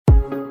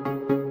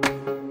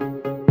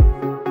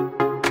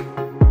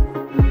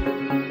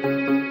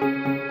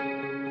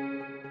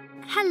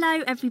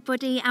Hello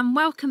everybody and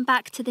welcome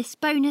back to this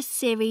bonus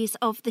series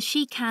of the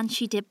She Can,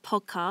 She Did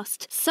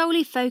podcast,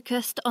 solely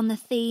focused on the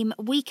theme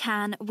We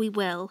Can, We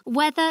Will,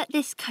 weather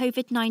this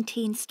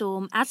COVID-19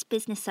 storm as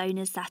business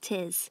owners that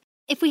is.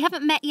 If we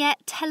haven't met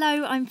yet,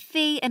 hello, I'm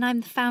Fee and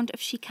I'm the founder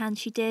of She Can,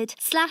 She Did,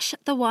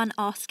 / the one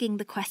asking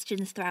the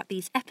questions throughout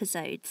these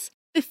episodes.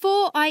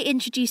 Before I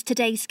introduce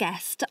today's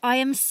guest, I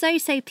am so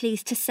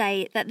pleased to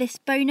say that this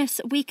bonus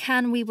We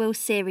Can, We Will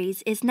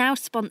series is now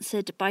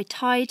sponsored by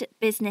Tide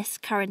Business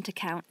Current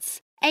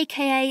Accounts,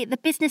 aka the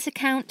business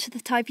account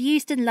that I've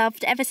used and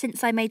loved ever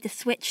since I made the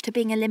switch to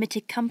being a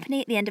limited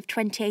company at the end of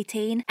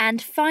 2018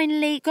 and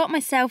finally got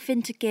myself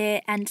into gear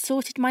and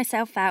sorted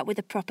myself out with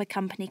a proper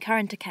company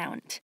current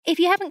account. If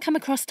you haven't come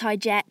across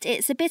Tide yet,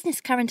 it's a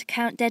business current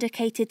account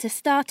dedicated to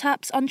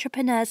startups,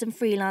 entrepreneurs and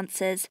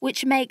freelancers,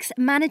 which makes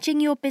managing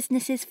your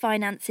business's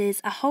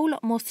finances a whole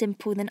lot more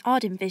simple than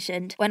I'd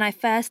envisioned when I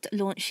first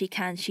launched She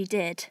Can, She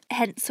Did,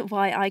 hence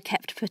why I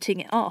kept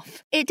putting it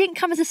off. It didn't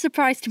come as a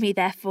surprise to me,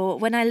 therefore,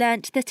 when I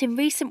learnt that in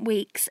recent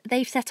weeks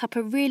they've set up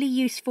a really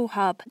useful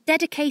hub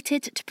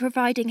dedicated to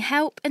providing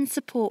help and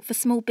support for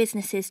small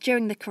businesses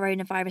during the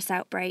coronavirus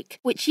outbreak,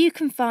 which you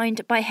can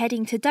find by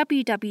heading to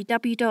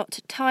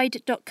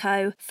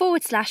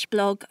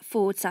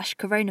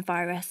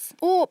www.tide.co/blog/coronavirus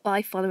or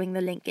by following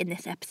the link in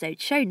this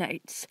episode's show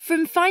notes.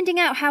 From finding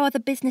out how other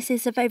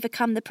businesses have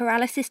overcome the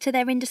paralysis to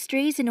their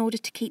industries in order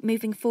to keep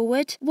moving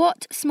forward,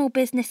 what small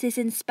businesses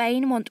in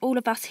Spain want all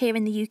of us here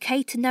in the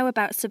UK to know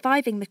about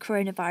surviving the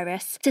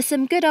coronavirus, to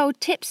some good old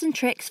tips and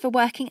tricks for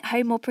working at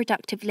home more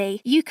productively,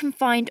 you can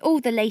find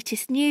all the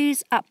latest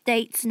news,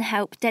 updates and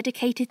help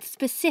dedicated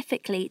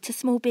specifically to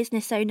small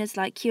business owners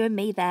like you and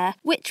me there,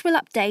 which will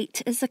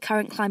update as the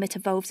current climate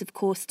evolves, of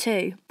course,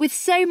 too. With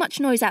so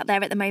much noise out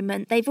there at the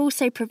moment, they've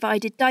also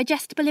provided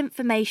digestible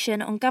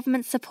information on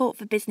government support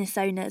for business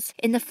owners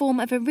in the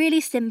form of a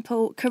really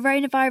simple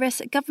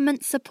coronavirus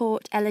government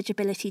support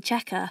eligibility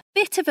checker.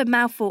 Bit of a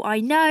mouthful, I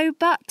know,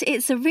 but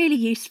it's a really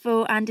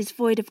useful and is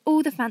void of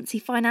all the fancy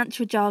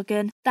financial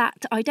jargon that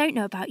I don't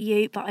know about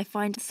you, but I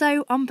find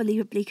so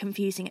unbelievably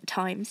confusing at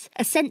times.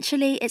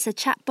 Essentially, it's a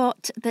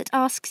chatbot that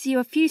asks you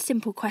a few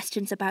simple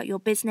questions about your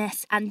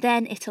business, and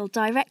then it'll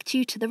direct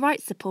you to the right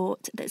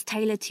support that's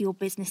tailored to your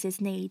business's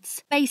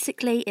needs.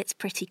 Basically, it's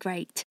pretty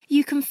great.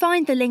 You can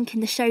find the link in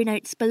the show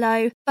notes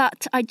below,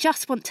 but I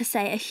just want to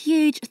say a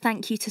huge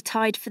thank you to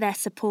Tide for their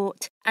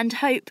support and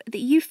hope that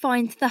you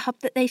find the hub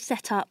that they've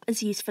set up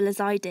as useful as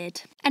I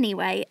did.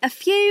 Anyway, a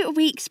few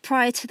weeks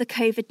prior to the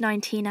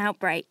COVID-19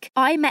 outbreak,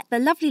 I met the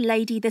lovely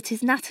lady that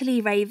is Natalie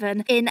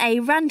Raven in a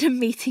random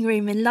meeting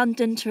room in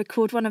London to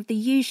record one of the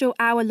usual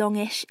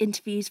hour-long-ish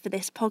interviews for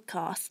this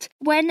podcast.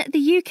 When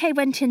the UK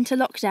went into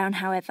lockdown,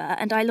 however,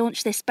 and I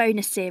launched this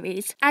bonus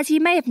series, as you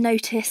may have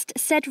noticed,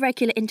 said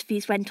regular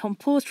interviews went on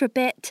pause for a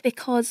bit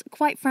because,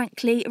 quite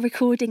frankly,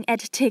 recording,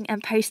 editing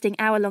and posting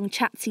hour-long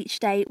chats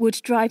each day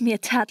would drive me a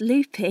tad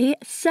loopy.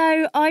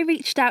 So I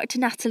reached out to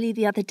Natalie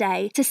the other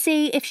day to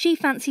see if she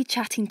fancied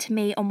chatting to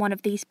me on one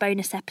of these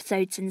bonus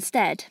episodes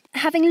instead.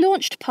 Having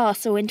launched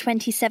Parcel in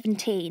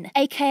 2017,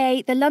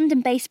 aka the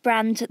London-based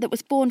brand that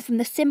was born from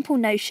the simple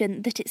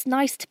notion that it's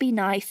nice to be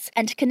nice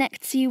and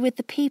connects you with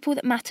the people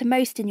that matter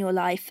most in your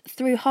life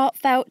through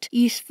heartfelt,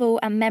 useful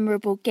and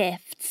memorable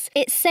gifts,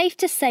 it's safe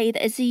to say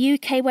that as the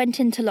UK went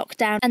into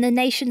lockdown and the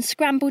nation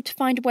scrambled to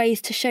find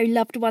ways to show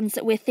loved ones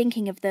that we're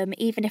thinking of them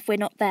even if we're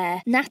not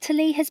there,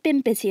 Natalie has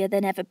been busier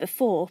than ever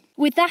before.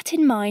 With that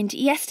in mind,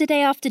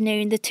 yesterday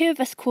afternoon the two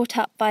of us caught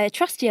up via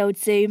trusty old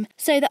Zoom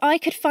so that I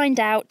could find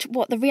out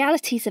what the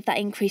realities of that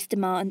increased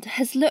demand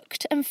has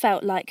looked and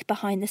felt like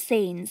behind the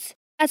scenes.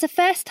 As a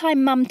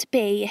first-time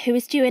mum-to-be who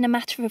is due in a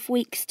matter of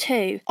weeks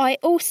too, I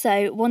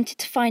also wanted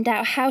to find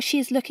out how she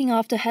is looking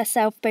after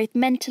herself both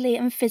mentally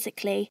and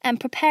physically and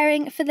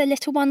preparing for the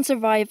little one's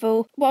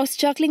arrival whilst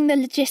juggling the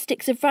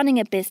logistics of running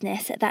a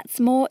business that's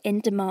more in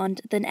demand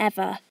than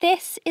ever.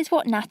 This is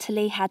what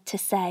Natalie had to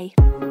say.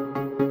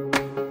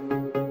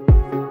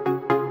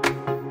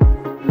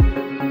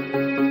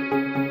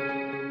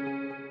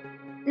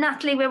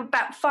 Natalie, we're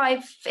about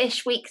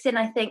 5-ish weeks in,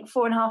 I think,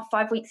 4.5,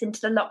 5 weeks into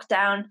the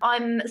lockdown.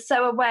 I'm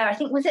so aware, I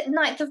think, was it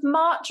 9th of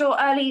March or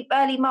early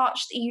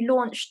March that you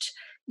launched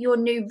your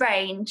new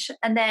range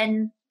and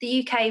then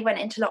the UK went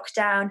into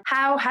lockdown.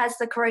 How has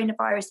the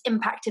coronavirus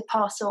impacted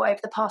Parcel over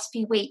the past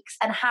few weeks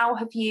and how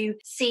have you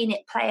seen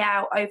it play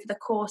out over the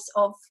course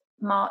of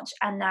March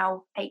and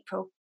now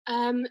April?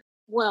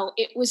 Well,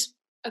 it was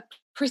a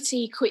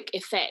pretty quick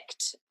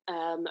effect.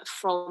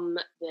 From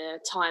the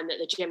time that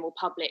the general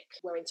public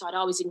were inside.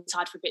 I was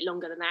inside for a bit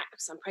longer than that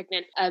because I'm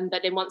pregnant.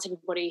 But then once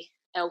everybody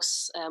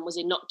else was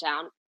in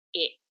lockdown,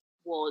 it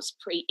was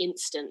pretty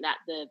instant that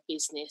the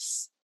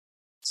business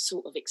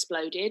sort of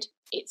exploded.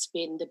 It's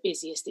been the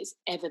busiest it's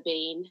ever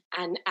been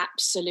and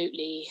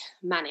absolutely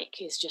manic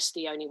is just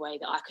the only way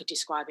that I could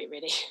describe it,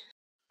 really.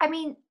 I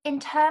mean, in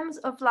terms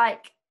of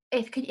like,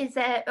 is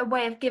there a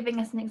way of giving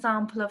us an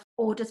example of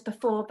orders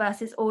before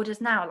versus orders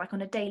now, like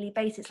on a daily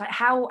basis? Like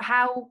how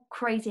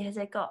crazy has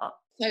it got?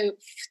 So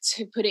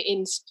to put it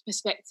in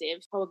perspective,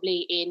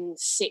 probably in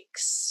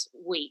 6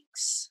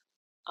 weeks,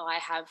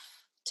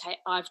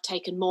 I've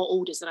taken more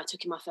orders than I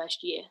took in my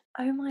first year.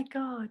 Oh my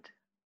God.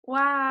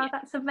 Wow, Yeah.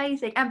 that's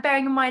amazing. And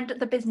bearing in mind that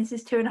the business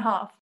is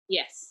 2.5.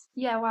 Yes.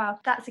 Yeah, wow,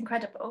 that's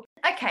incredible.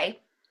 Okay.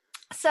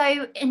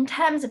 So in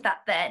terms of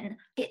that then,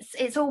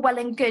 it's all well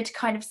and good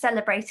kind of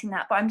celebrating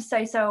that, but I'm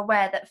so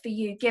aware that for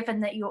you,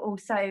 given that you're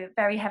also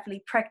very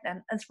heavily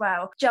pregnant as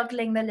well,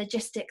 juggling the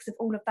logistics of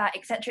all of that,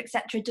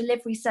 etc.,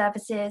 delivery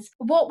services,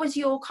 what was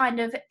your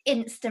kind of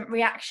instant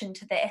reaction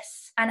to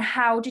this, and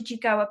how did you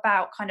go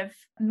about kind of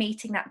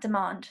meeting that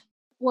demand?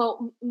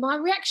 Well, my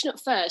reaction at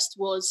first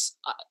was,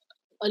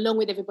 along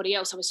with everybody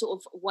else, I was sort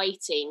of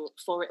waiting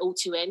for it all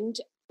to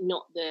end,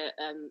 not the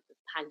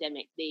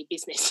pandemic, the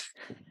business.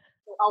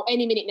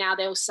 Any minute now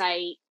they'll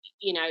say,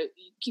 you know,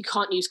 you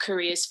can't use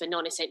couriers for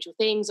non-essential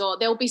things, or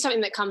there'll be something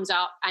that comes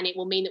up and it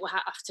will mean that we'll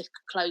have to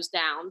close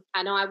down.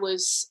 And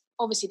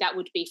obviously that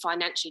would be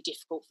financially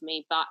difficult for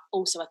me, but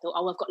also I thought,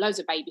 I've got loads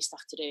of baby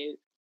stuff to do.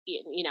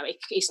 You know,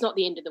 it's not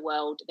the end of the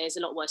world. There's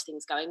a lot worse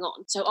things going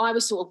on. So I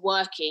was sort of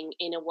working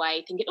in a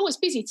way thinking, it's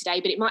busy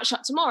today, but it might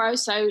shut tomorrow.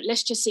 So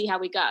let's just see how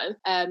we go.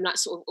 Like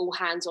sort of all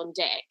hands on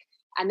deck.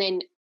 And then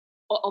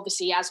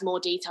obviously as more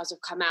details have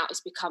come out,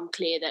 it's become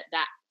clear that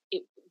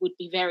it would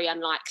be very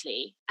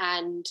unlikely,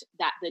 and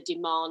that the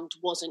demand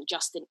wasn't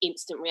just an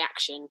instant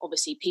reaction.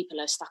 Obviously people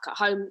are stuck at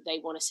home,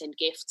 they want to send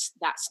gifts,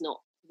 that's not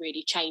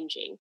really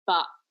changing.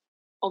 But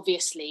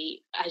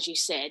obviously, as you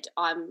said,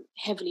 I'm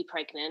heavily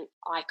pregnant,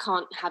 I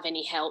can't have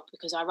any help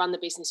because I run the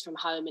business from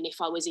home, and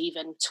if I was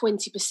even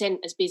 20%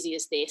 as busy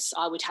as this,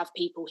 I would have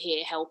people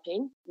here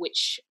helping,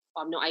 which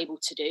I'm not able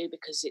to do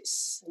because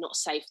it's not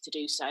safe to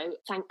do so.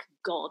 Thank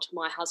God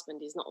my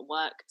husband is not at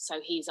work, so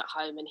he's at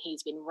home and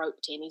he's been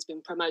roped in. He's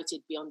been promoted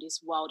beyond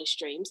his wildest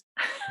dreams.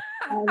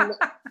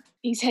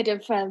 He's head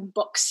of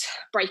box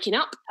breaking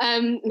up.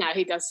 No,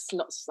 he does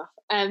lots of stuff.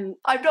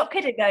 I'm not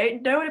kidding though.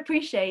 No one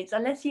appreciates,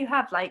 unless you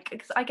have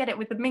because I get it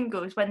with the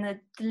mingles, when the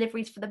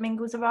deliveries for the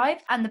mingles arrive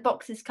and the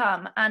boxes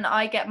come, and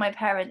I get my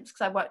parents,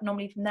 because I work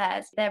normally from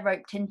theirs, they're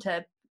roped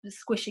into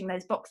squishing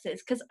those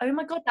boxes, because oh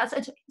my God, that's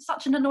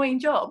such an annoying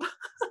job.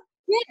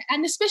 Yeah,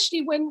 and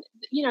especially when,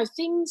 you know,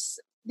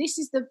 this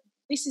is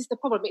the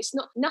problem. It's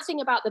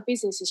nothing about the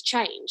business has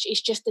changed.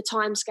 It's just the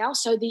timescale.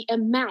 So the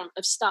amount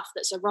of stuff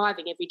that's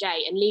arriving every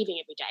day and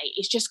leaving every day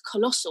is just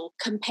colossal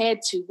compared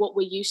to what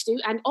we're used to.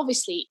 And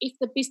obviously, if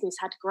the business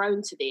had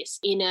grown to this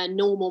in a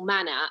normal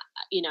manner,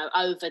 you know,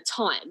 over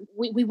time,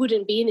 we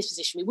wouldn't be in this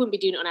position. We wouldn't be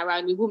doing it on our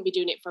own. We wouldn't be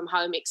doing it from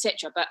home,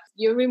 etc. But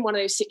you're in one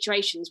of those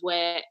situations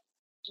where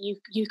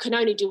you can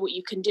only do what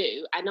you can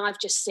do. And I've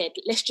just said,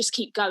 let's just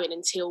keep going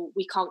until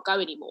we can't go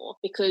anymore,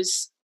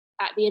 because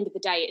at the end of the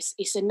day,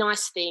 it's a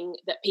nice thing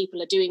that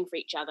people are doing for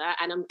each other,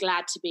 and I'm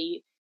glad to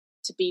be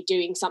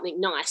doing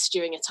something nice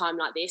during a time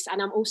like this. And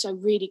I'm also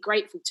really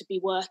grateful to be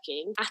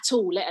working at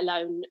all, let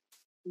alone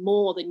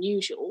more than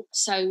usual.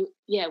 So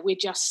yeah, we're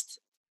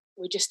just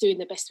doing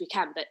the best we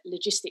can, but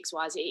logistics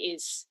wise, it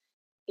is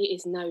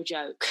no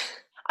joke.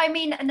 I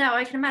mean, no,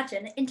 I can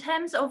imagine. In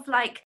terms of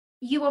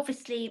you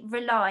obviously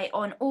rely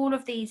on all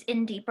of these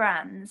indie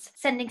brands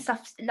sending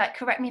stuff,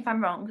 correct me if I'm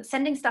wrong,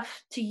 sending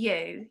stuff to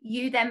you.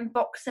 You then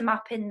box them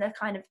up in the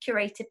kind of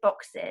curated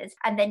boxes,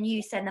 and then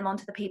you send them on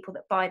to the people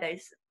that buy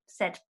those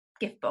said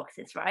gift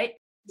boxes, right?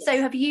 Yes.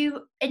 So have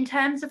you, in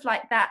terms of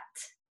that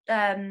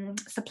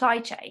supply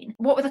chain,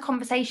 what were the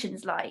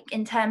conversations like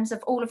in terms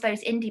of all of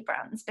those indie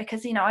brands?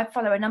 Because, you know, I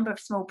follow a number of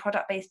small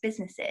product-based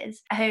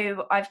businesses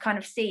who I've kind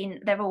of seen,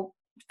 they're all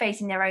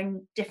facing their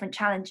own different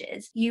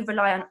challenges. You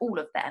rely on all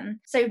of them.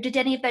 So did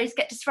any of those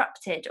get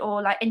disrupted,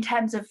 or in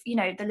terms of, you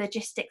know, the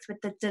logistics with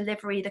the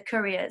delivery, the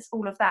couriers,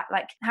 all of that,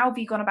 how have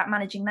you gone about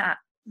managing that?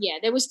 Yeah,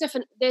 there's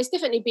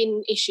definitely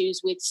been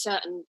issues with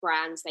certain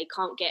brands. They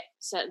can't get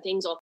certain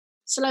things, or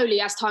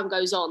slowly as time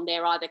goes on,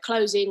 they're either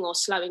closing or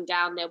slowing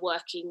down. They're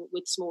working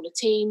with smaller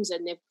teams,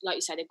 and they've, like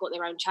you say, they've got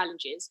their own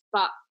challenges.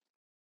 But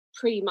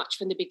pretty much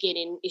from the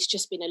beginning, it's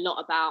just been a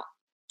lot about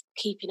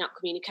keeping up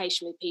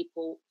communication with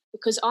people,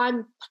 because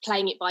I'm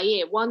playing it by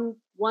ear. One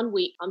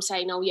week I'm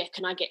saying, oh yeah,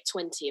 can I get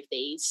 20 of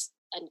these?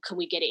 And can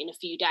we get it in a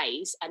few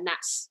days? And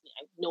that's, you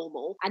know,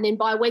 normal. And then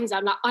by Wednesday,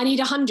 I'm like, I need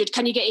 100.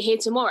 Can you get it here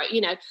tomorrow?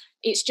 You know,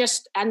 it's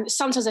just, and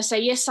sometimes I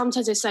say yes,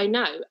 sometimes I say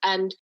no.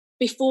 And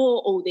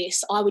before all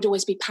this, I would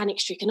always be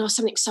panic stricken. Oh,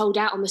 something's sold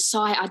out on the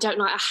site.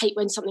 I hate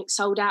when something's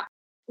sold out.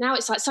 Now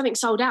it's like, something's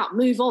sold out,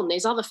 move on.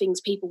 There's other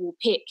things people will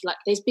pick.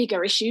 There's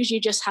bigger issues.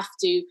 You just have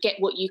to get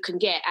what you can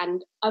get.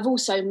 And I've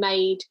also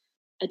made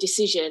a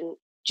decision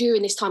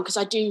during this time, because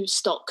I do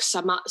stock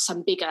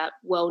some bigger,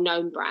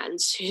 well-known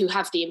brands who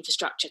have the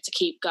infrastructure to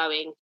keep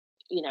going,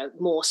 you know,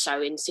 more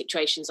so in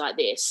situations like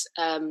this.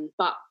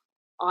 But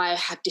I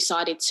have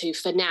decided to,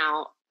 for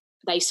now,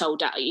 they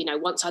sold out, you know,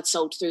 once I'd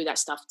sold through that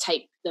stuff,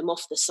 take them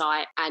off the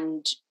site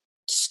and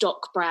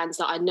stock brands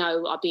that I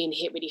know are being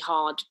hit really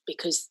hard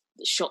because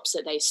the shops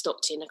that they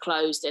stocked in are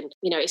closed. And,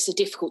 you know, it's a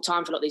difficult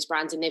time for a lot of these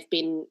brands, and they've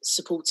been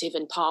supportive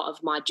and part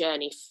of my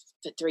journey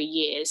for 3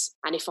 years.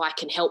 And if I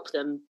can help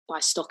them by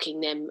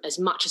stocking them as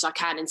much as I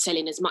can and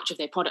selling as much of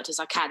their product as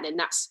I can, then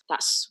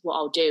that's what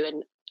I'll do.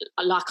 And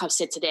like I've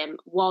said to them,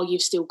 while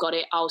you've still got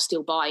it, I'll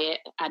still buy it,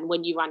 and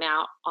when you run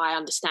out, I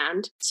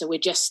understand. So we're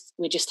just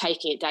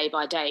taking it day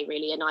by day,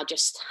 really. And I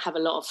just have a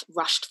lot of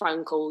rushed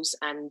phone calls,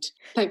 and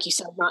thank you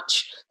so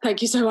much for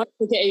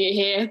getting it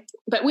here.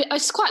 But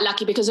it's quite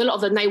lucky because a lot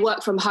of them, they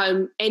work from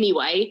home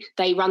anyway.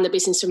 They run the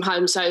business from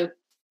home, so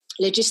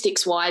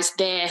logistics wise,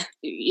 they're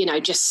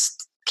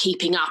just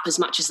keeping up as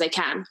much as they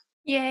can.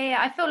 Yeah,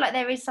 I feel like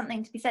there is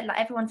something to be said, like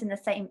everyone's in the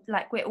same,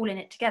 like we're all in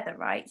it together,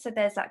 right? So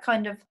there's that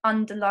kind of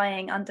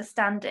underlying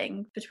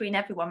understanding between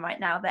everyone right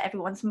now that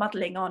everyone's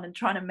muddling on and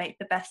trying to make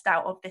the best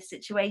out of this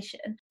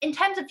situation. In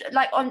terms of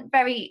like on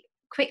very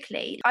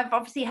quickly, I've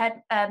obviously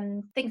had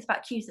things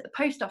about queues at the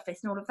post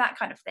office and all of that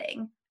kind of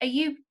thing. Are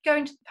you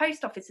going to the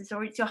post offices,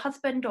 or it's your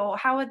husband, or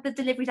how are the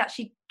deliveries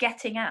actually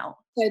getting out?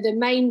 So the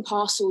main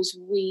parcels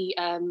we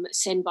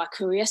send by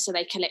courier, so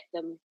they collect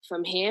them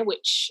from here,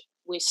 which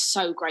we're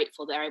so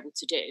grateful they're able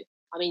to do.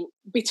 I mean,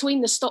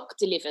 between the stock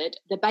delivered,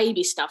 the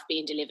baby stuff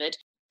being delivered,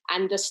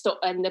 and the stock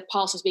and the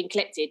parcels being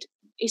collected,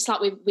 it's like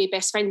we're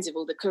best friends with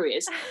all the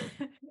couriers.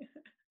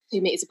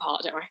 2 meters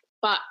apart, don't worry.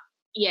 But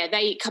yeah,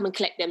 they come and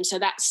collect them. So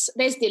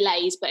there's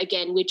delays, but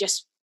again, we're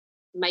just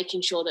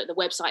making sure that the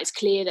website is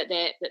clear,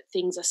 that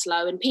things are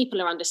slow, and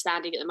people are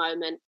understanding at the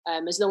moment.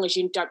 As long as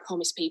you don't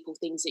promise people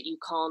things that you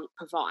can't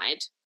provide.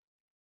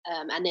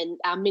 And then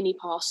our mini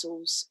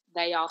parcels,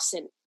 they are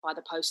sent by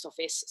the post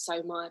office.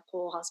 So my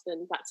poor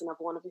husband, that's another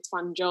one of his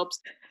fun jobs,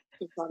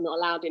 because I'm not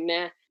allowed in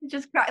there.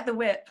 Just crack the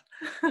whip.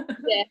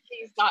 Yeah,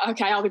 he's like,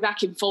 okay, I'll be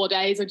back in 4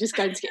 days. I'm just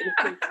going to get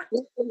in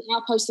the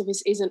Our post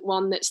office isn't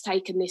one that's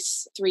taken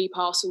this 3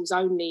 parcels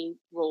only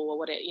rule or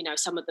whatever.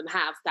 Some of them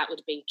have. That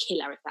would be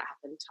killer if that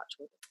happened. Touch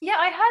wood. Yeah,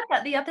 I heard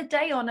that the other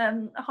day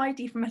on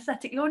Heidi from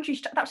Aesthetic Laundry.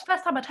 That was the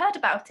first time I'd heard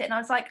about it, and I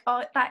was like,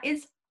 oh, that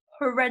is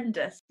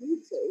horrendous. If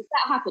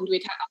that happened,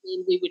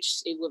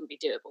 it wouldn't be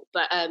doable.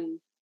 But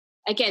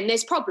again,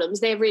 there's problems.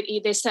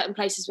 There's certain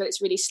places where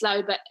it's really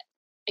slow, but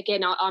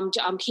again,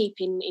 I'm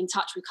keeping in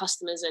touch with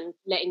customers and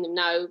letting them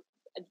know,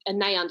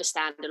 and they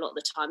understand a lot of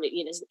the time that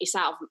it's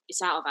out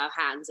of our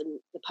hands, and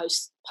the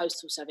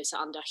postal service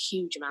are under a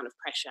huge amount of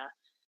pressure.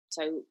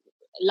 So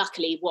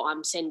luckily, what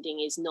I'm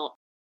sending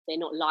they're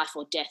not life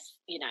or death,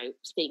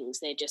 things.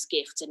 They're just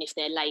gifts, and if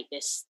they're late,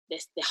 they're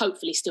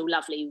hopefully still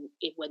lovely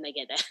when they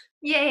get there.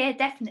 Yeah,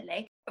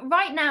 definitely.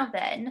 Right now,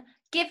 then,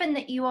 given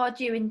that you are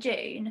due in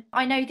June,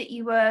 I know that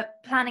you were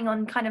planning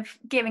on kind of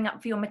gearing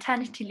up for your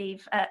maternity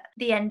leave at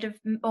the end of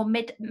or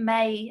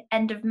mid-May,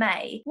 end of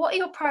May. What are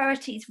your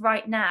priorities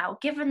right now,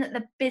 given that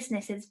the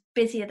business is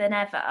busier than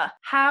ever?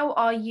 How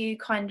are you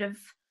kind of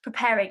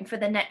preparing for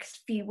the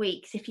next few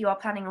weeks if you are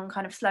planning on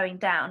kind of slowing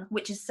down,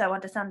 which is so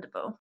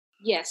understandable?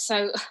 Yes,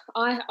 so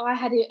I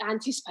had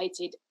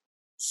anticipated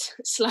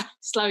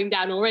slowing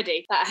down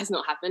already. That has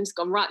not happened. It's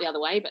gone right the other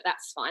way, but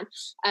that's fine.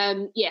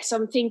 So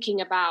I'm thinking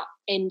about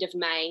end of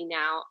May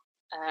now,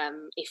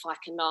 if I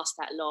can last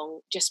that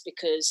long, just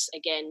because,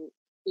 again,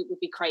 it would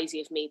be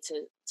crazy of me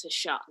to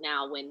shut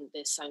now when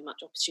there's so much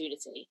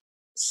opportunity.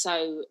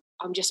 So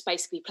I'm just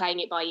basically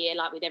playing it by ear,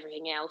 like with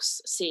everything else,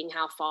 seeing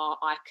how far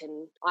I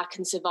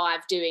can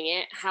survive doing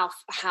it,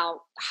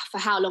 for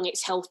how long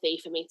it's healthy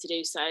for me to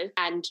do so,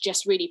 and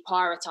just really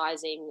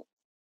prioritizing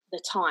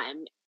the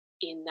time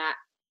in that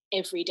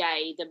every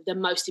day. The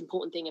most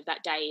important thing of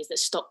that day is that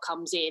stock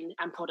comes in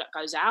and product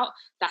goes out.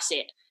 That's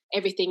it.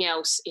 Everything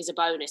else is a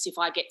bonus. If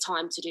I get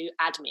time to do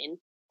admin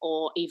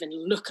or even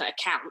look at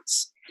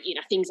accounts,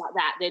 things like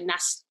that, then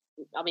that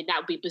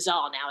would be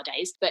bizarre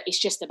nowadays, but it's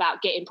just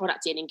about getting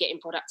product in and getting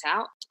product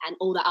out, and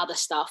all that other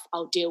stuff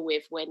I'll deal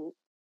with when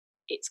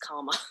it's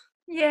calmer.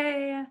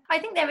 Yeah. I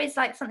think there is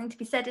like something to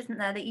be said, isn't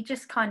there, that you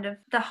just kind of,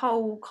 the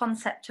whole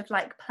concept of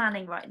like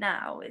planning right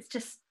now,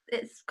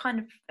 it's kind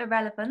of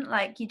irrelevant.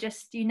 Like you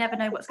never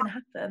know what's going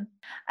to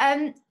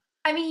happen.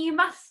 I mean, you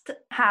must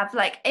have,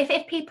 like,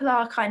 if people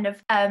are kind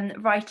of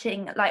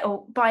writing, like,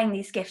 or buying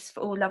these gifts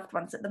for all loved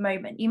ones at the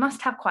moment, you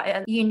must have quite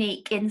a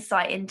unique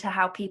insight into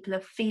how people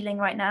are feeling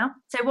right now.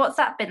 So what's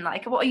that been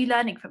like? What are you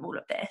learning from all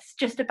of this,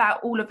 just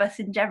about all of us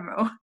in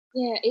general?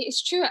 Yeah,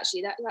 it's true,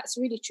 actually. That's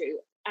really true.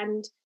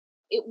 And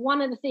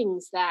one of the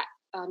things that,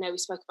 I know we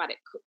spoke about it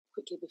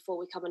quickly before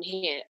we come on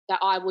here, that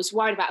I was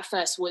worried about at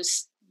first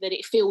was that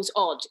it feels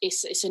odd.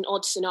 It's an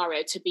odd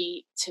scenario to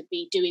be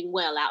doing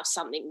well out of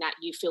something that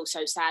you feel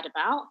so sad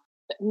about,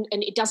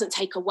 and it doesn't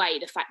take away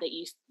the fact that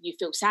you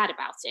feel sad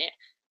about it.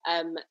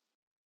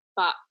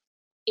 But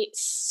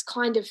it's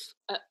kind of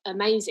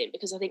amazing,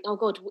 because I think, oh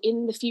God,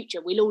 in the future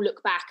we'll all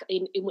look back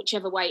in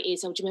whichever way it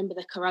is. Oh, do you remember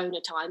the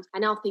Corona times?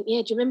 And I'll think, yeah,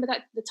 do you remember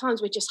that the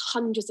times where just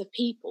hundreds of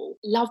people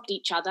loved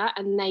each other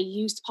and they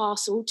used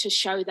parcel to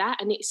show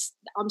that? And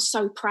I'm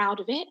so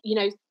proud of it.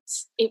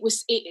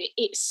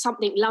 It's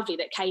something lovely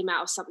that came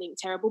out of something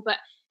terrible, but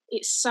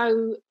it's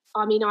so,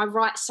 I mean, I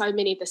write so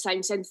many of the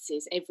same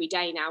sentences every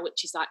day now,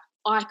 which is like,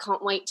 I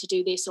can't wait to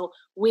do this, or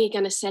we're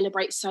going to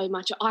celebrate so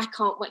much, or I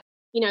can't wait.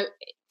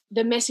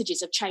 The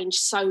messages have changed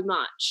so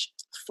much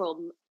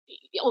from,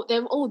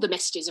 all the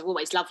messages are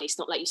always lovely. It's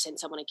not like you send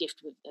someone a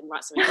gift and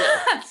write something.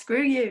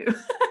 Screw you.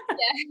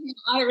 Yeah,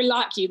 I really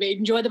like you, but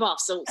enjoy the bath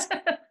salts.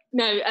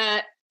 No,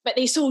 but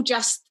it's all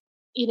just,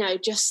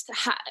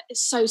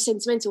 so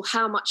sentimental,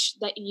 how much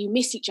that you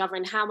miss each other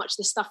and how much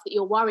the stuff that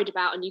you're worried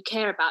about and you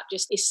care about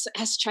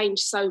has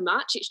changed so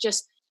much.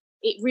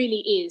 It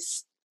really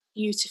is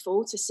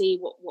beautiful to see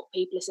what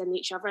people are sending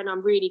each other, and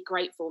I'm really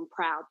grateful and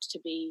proud to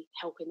be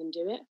helping them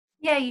do it.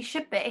 Yeah, you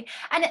should be.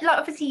 And like,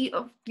 obviously,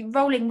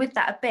 rolling with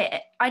that a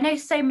bit, I know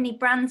so many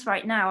brands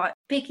right now.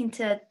 Speaking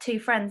to two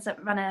friends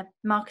that run a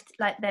market,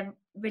 like they're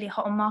really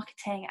hot on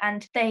marketing,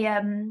 and they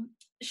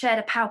shared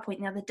a PowerPoint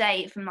the other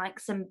day from like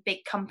some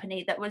big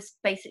company that was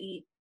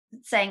basically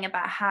saying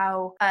about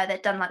how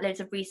they've done like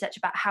loads of research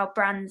about how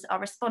brands are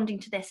responding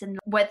to this and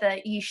whether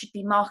you should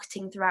be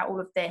marketing throughout all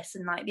of this,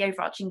 and like the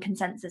overarching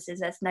consensus is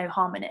there's no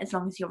harm in it as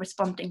long as you're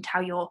responding to how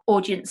your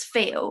audience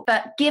feel.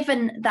 But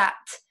given that,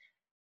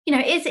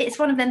 it's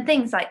one of them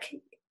things, like,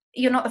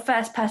 you're not the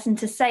first person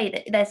to say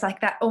that there's like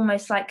that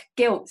almost like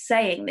guilt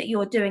saying that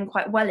you're doing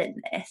quite well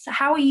in this.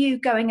 How are you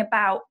going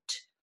about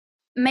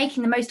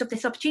making the most of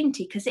this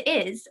opportunity? Because it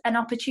is an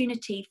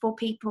opportunity for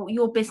people,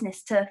 your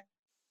business, to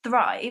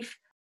thrive.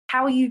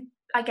 How are you,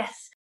 I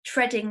guess,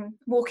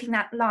 walking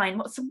that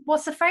line?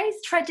 What's the phrase?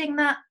 Treading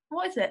that,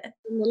 what is it?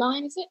 In the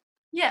line, is it?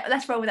 Yeah,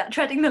 let's roll with that.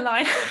 Treading the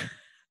line.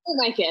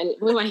 We'll make it.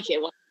 Well, it's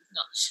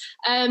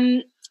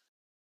not.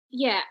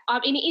 Yeah, I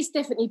mean, it has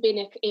definitely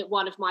been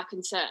one of my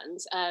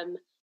concerns.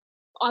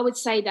 I would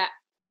say that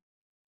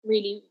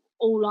really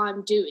all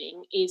I'm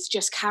doing is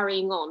just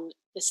carrying on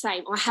the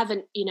same. I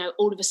haven't,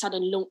 all of a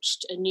sudden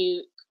launched a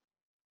new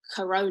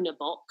Corona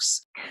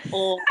box,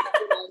 or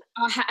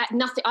I had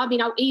nothing. I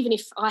mean, even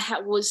if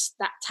I was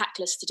that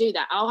tactless to do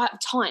that, I'll have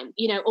time.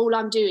 All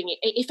I'm doing,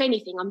 if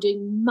anything, I'm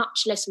doing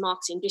much less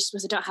marketing just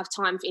because I don't have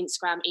time for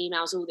Instagram,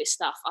 emails, all this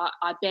stuff.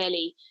 I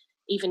barely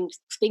even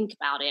think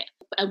about it.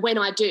 And when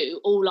I do,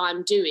 all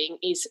I'm doing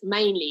is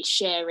mainly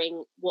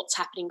sharing what's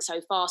happening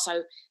so far.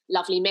 So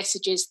lovely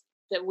messages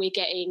that we're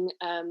getting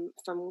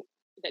from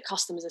that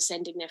customers are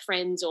sending their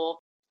friends, or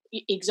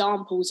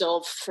examples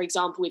of, for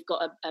example, we've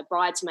got a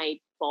bridesmaid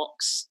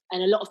box,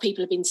 and a lot of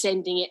people have been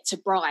sending it to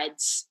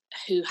brides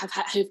who've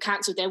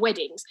cancelled their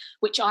weddings,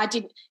 which I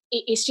didn't.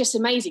 It's just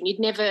amazing.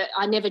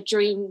 I never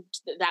dreamed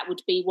that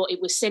would be what it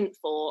was sent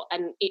for,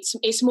 and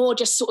it's more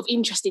just sort of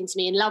interesting to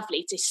me and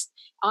lovely to.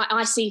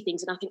 I see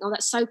things and I think, oh,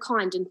 that's so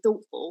kind and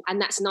thoughtful,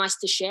 and that's nice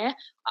to share,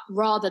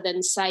 rather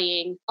than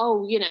saying,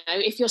 oh,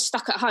 if you're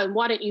stuck at home,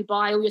 why don't you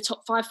buy all your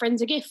top 5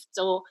 friends a gift?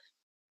 Or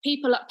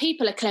people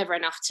are clever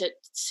enough to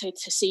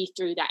see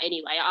through that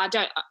anyway.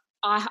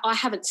 I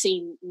haven't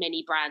seen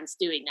many brands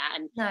doing that,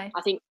 and no.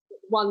 I think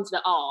ones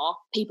that are,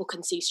 people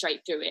can see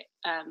straight through it.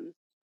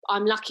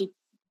 I'm lucky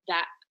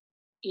that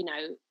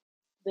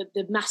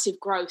the massive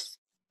growth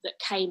that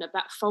came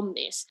about from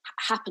this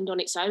happened on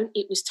its own.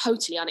 It was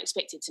totally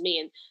unexpected to me,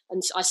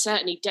 and I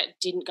certainly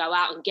didn't go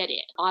out and get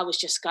it. I was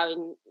just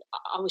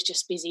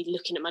busy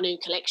looking at my new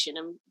collection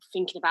and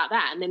thinking about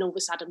that, and then all of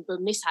a sudden,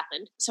 boom, this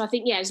happened. So I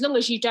think, yeah, as long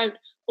as you don't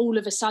all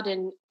of a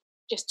sudden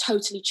just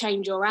totally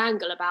change your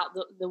angle about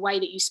the way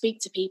that you speak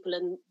to people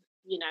and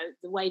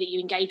the way that you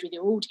engage with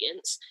your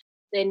audience,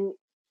 then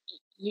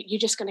you're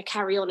just going to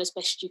carry on as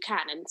best you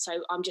can. And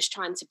so I'm just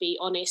trying to be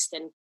honest,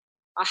 and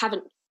I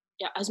haven't,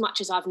 as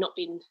much as I've not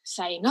been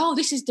saying, oh,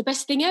 this is the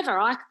best thing ever,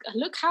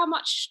 look how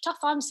much stuff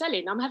I'm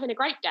selling, I'm having a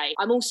great day.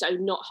 I'm also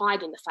not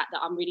hiding the fact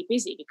that I'm really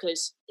busy,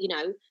 because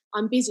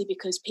I'm busy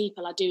because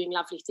people are doing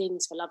lovely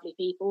things for lovely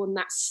people, and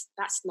that's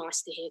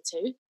nice to hear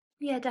too.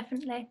 Yeah,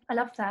 definitely. I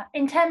love that.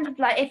 In terms of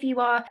like, if you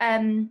are,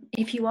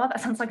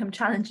 that sounds like I'm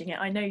challenging it.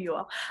 I know you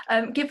are.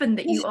 Given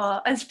that you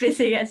are as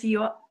busy as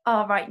you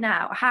are right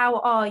now, how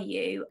are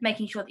you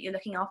making sure that you're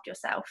looking after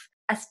yourself,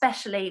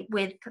 especially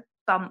with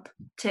Bump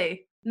 2?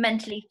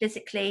 Mentally,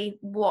 physically,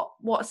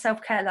 what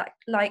self-care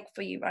like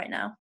for you right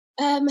now?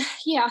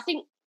 Yeah, I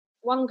think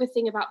one good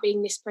thing about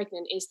being this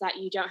pregnant is that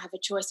you don't have a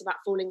choice about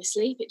falling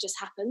asleep. It just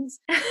happens.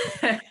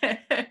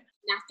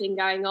 Napping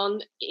going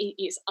on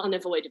is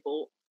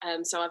unavoidable.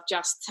 So I've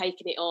just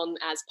taken it on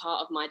as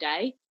part of my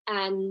day,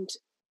 and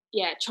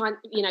yeah,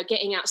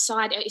 getting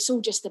outside. It's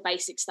all just the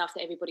basic stuff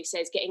that everybody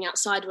says, getting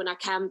outside when I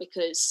can,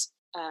 because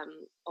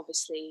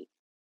obviously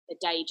the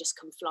day just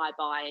can fly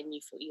by and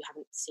you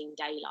haven't seen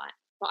daylight.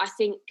 But I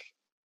think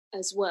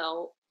as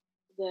well,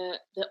 the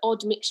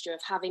odd mixture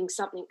of having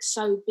something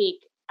so big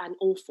and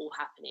awful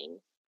happening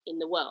in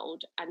the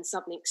world and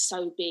something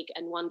so big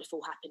and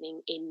wonderful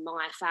happening in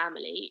my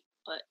family,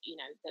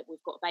 that we've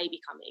got a baby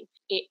coming,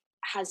 it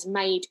has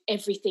made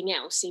everything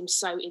else seem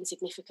so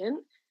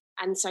insignificant.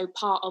 And so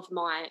part of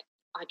my,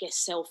 I guess,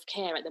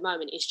 self-care at the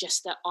moment is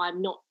just that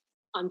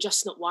I'm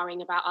just not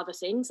worrying about other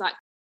things. Like,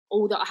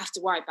 all that I have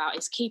to worry about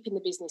is keeping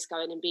the business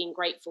going and being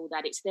grateful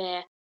that it's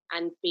there,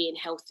 and being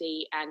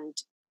healthy and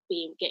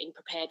getting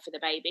prepared for the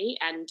baby.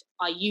 And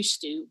I used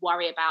to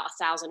worry about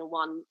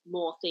 1,001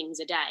 more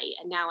things a day,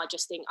 and now I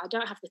just think I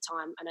don't have the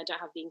time and I don't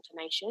have the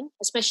inclination,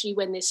 especially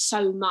when there's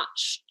so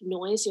much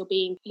noise. You're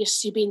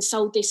being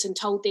sold this and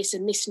told this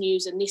and this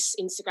news and this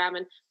Instagram,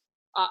 and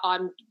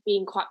I'm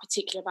being quite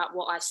particular about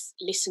what I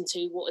listen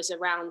to, what is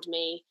around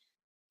me.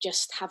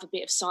 Just have a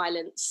bit of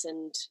silence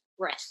and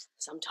breath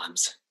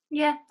sometimes.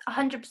 Yeah,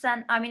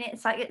 100%. I mean,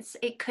 it's like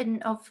it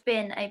couldn't have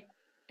been a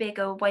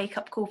bigger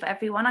wake-up call for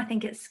everyone. I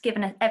think it's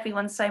given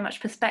everyone so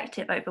much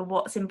perspective over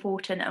what's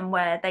important and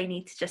where they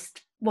need to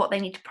what they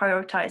need to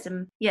prioritize,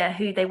 and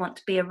who they want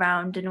to be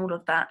around and all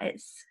of that.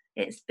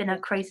 It's been a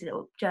crazy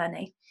little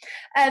journey.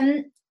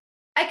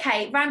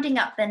 Okay, rounding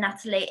up then,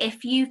 Natalie,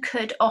 if you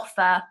could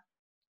offer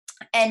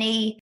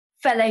any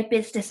fellow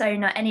business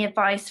owner any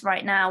advice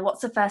right now,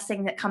 what's the first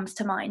thing that comes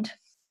to mind?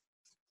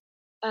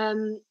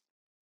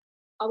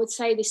 I would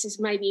say this is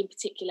maybe in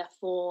particular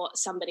for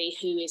somebody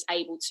who is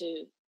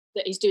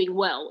that is doing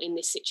well in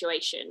this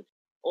situation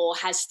or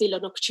has still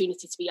an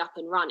opportunity to be up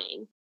and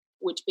running,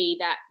 would be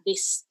that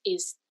this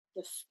is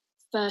the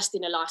first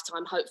in a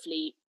lifetime,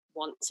 hopefully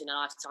once in a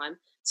lifetime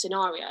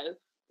scenario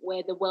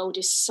where the world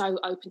is so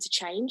open to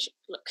change.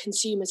 Look,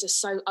 consumers are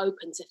so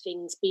open to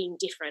things being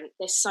different.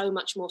 They're so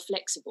much more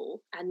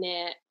flexible, and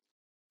they're,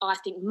 I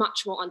think,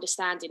 much more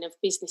understanding of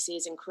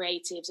businesses and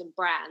creatives and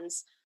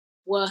brands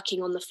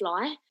working on the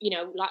fly.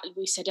 Like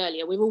we said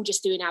earlier, we're all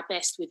just doing our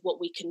best with what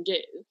we can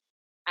do,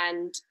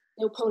 and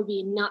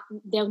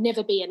there'll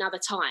never be another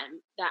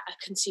time that a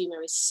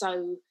consumer is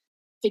so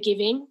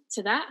forgiving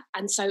to that.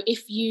 And so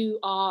if you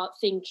are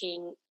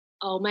thinking,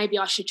 oh, maybe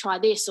I should try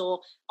this, or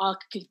I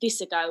could give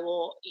this a go,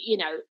 or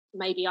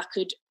maybe I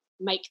could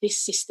make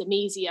this system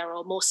easier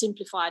or more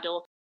simplified,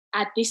 or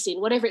add this in,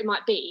 whatever it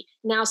might be,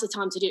 now's the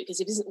time to do it,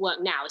 because if it doesn't work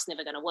now, it's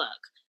never going to work.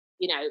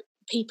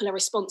 People are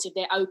responsive,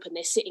 they're open,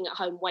 they're sitting at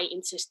home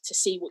waiting to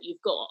see what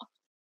you've got.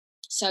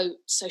 So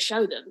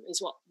show them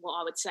is what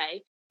I would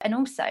say. And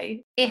also,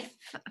 if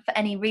for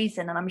any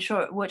reason, and I'm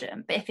sure it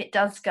wouldn't, but if it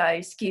does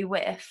go skew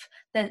whiff,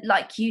 then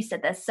like you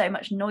said, there's so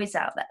much noise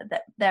out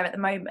there at the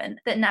moment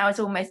that now is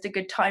almost a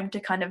good time to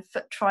kind of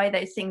try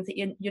those things that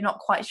you're not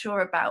quite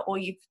sure about, or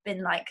you've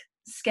been like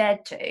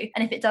scared to.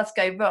 And if it does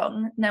go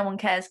wrong, no one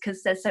cares,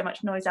 because there's so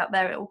much noise out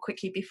there, it will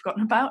quickly be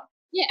forgotten about.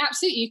 Yeah,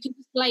 absolutely. You can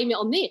just blame it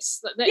on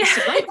this.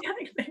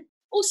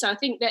 Also, I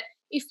think that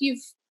if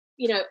you've,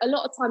 a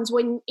lot of times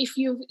if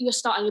you're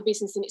starting a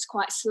business and it's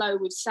quite slow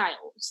with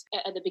sales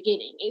at the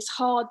beginning, it's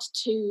hard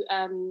to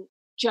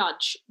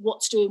judge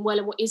what's doing well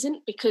and what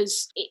isn't,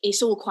 because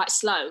it's all quite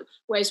slow.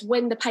 Whereas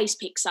when the pace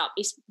picks up,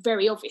 it's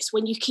very obvious.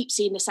 When you keep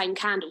seeing the same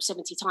candle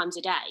 70 times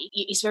a day,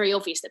 it's very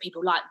obvious that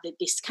people like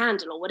this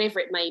candle or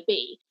whatever it may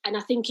be. And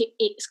I think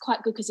it's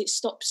quite good because it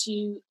stops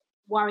you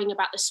worrying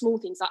about the small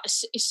things. Like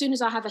as soon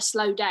as I have a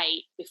slow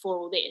day before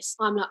all this,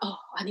 I'm like, oh,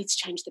 I need to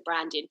change the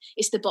branding.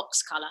 It's the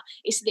box colour.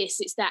 It's this,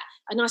 it's that.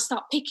 And I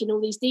start picking all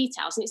these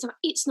details, and it's like,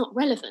 it's not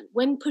relevant.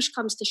 When push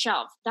comes to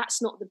shove,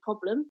 that's not the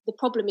problem. The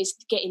problem is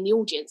getting the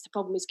audience. The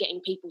problem is getting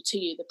people to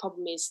you. The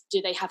problem is,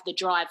 do they have the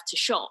drive to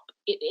shop?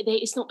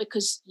 It's not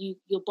because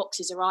your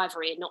boxes are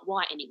ivory and not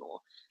white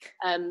anymore.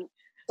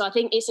 So I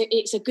think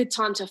it's a good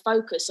time to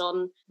focus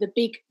on the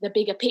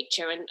bigger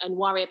picture and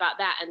worry about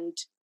that. And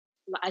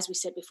as we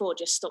said before,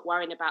 just stop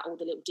worrying about all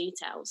the little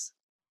details.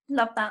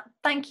 Love that.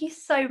 Thank you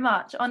so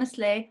much.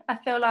 Honestly, I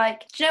feel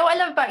like, do you know what I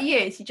love about you?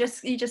 Is you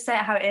just say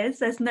it how it is.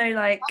 There's no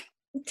like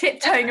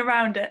tiptoeing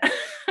around it.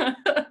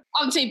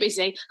 I'm too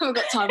busy. I haven't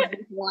got time for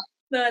that.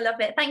 No, I love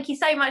it. Thank you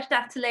so much,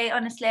 Natalie.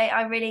 Honestly,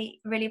 I really,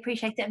 really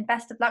appreciate it, and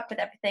best of luck with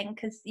everything,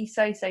 because you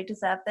so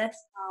deserve this.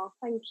 Oh,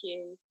 thank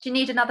you. Do you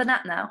need another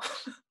nap now?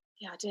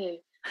 Yeah, I do.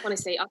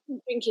 Honestly, I've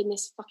been drinking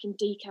this fucking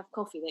decaf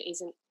coffee that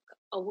isn't.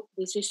 Oh,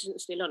 this isn't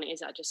still on it,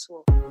 is it? I just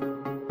swore.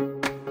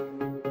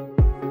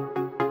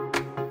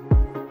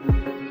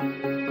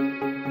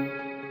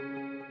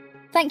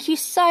 Thank you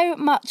so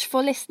much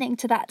for listening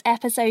to that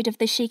episode of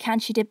the She Can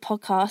She Did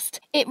podcast.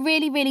 It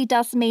really, really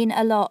does mean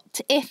a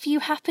lot. If you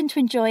happen to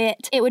enjoy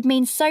it, it would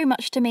mean so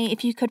much to me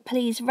if you could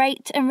please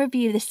rate and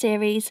review the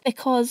series,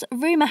 because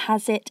rumour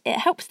has it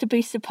helps to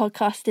boost the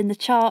podcast in the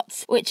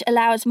charts, which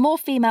allows more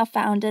female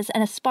founders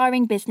and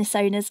aspiring business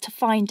owners to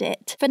find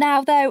it. For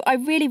now, though, I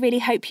really, really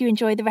hope you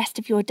enjoy the rest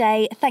of your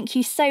day. Thank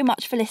you so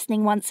much for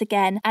listening once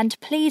again, and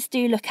please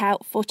do look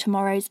out for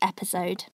tomorrow's episode.